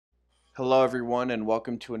Hello everyone and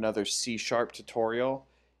welcome to another C# tutorial.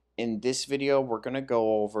 In this video we're going to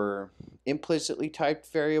go over implicitly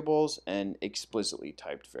typed variables and explicitly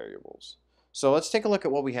typed variables. So let's take a look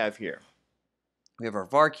at what we have here. We have our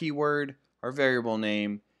var keyword, our variable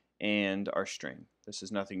name, and our string. This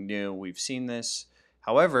is nothing new, we've seen this.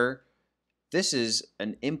 However, this is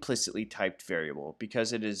an implicitly typed variable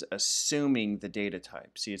because it is assuming the data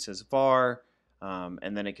type. See, it says var,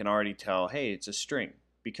 and then it can already tell, hey, it's a string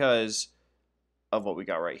because of what we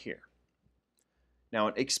got right here. Now,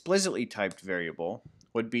 an explicitly typed variable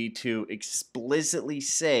would be to explicitly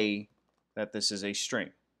say that this is a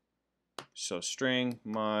string. So string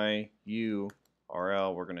my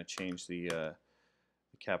URL, we're going to change the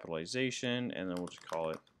capitalization, and then we'll just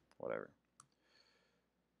call it whatever.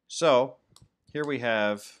 So here we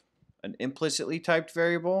have an implicitly typed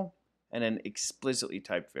variable and an explicitly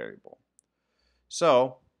typed variable.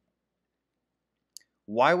 So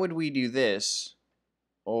why would we do this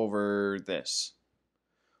over this?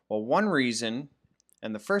 Well, one reason,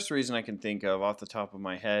 and the first reason I can think of off the top of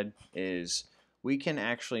my head, is we can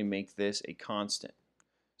actually make this a constant.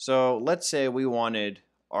 So let's say we wanted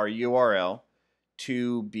our URL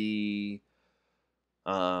to be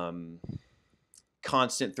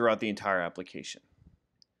constant throughout the entire application.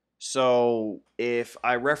 So if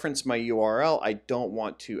I reference my URL, I don't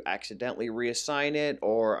want to accidentally reassign it,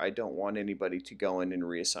 or I don't want anybody to go in and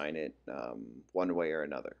reassign it one way or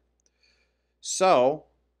another. So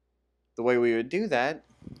the way we would do that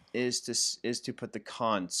is to put the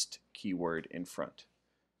const keyword in front.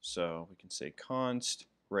 So we can say const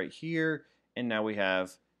right here, and now we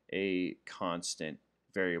have a constant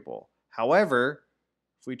variable. However,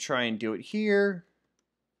 if we try and do it here,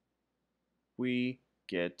 we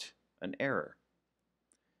get an error.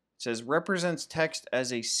 It says represents text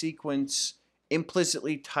as a sequence.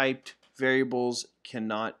 Implicitly typed variables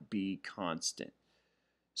cannot be constant.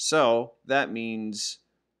 So that means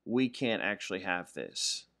we can't actually have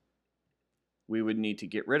this. We would need to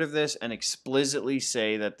get rid of this and explicitly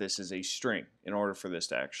say that this is a string in order for this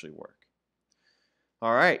to actually work.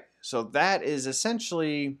 All right, so that is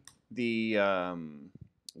essentially the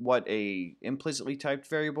what a implicitly typed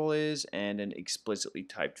variable is and an explicitly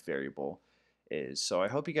typed variable is. So I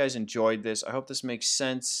hope you guys enjoyed this. I hope this makes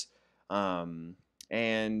sense. And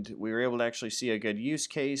we were able to actually see a good use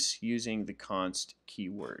case using the const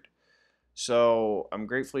keyword. So I'm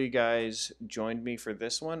grateful you guys joined me for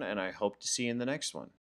this one, and I hope to see you in the next one.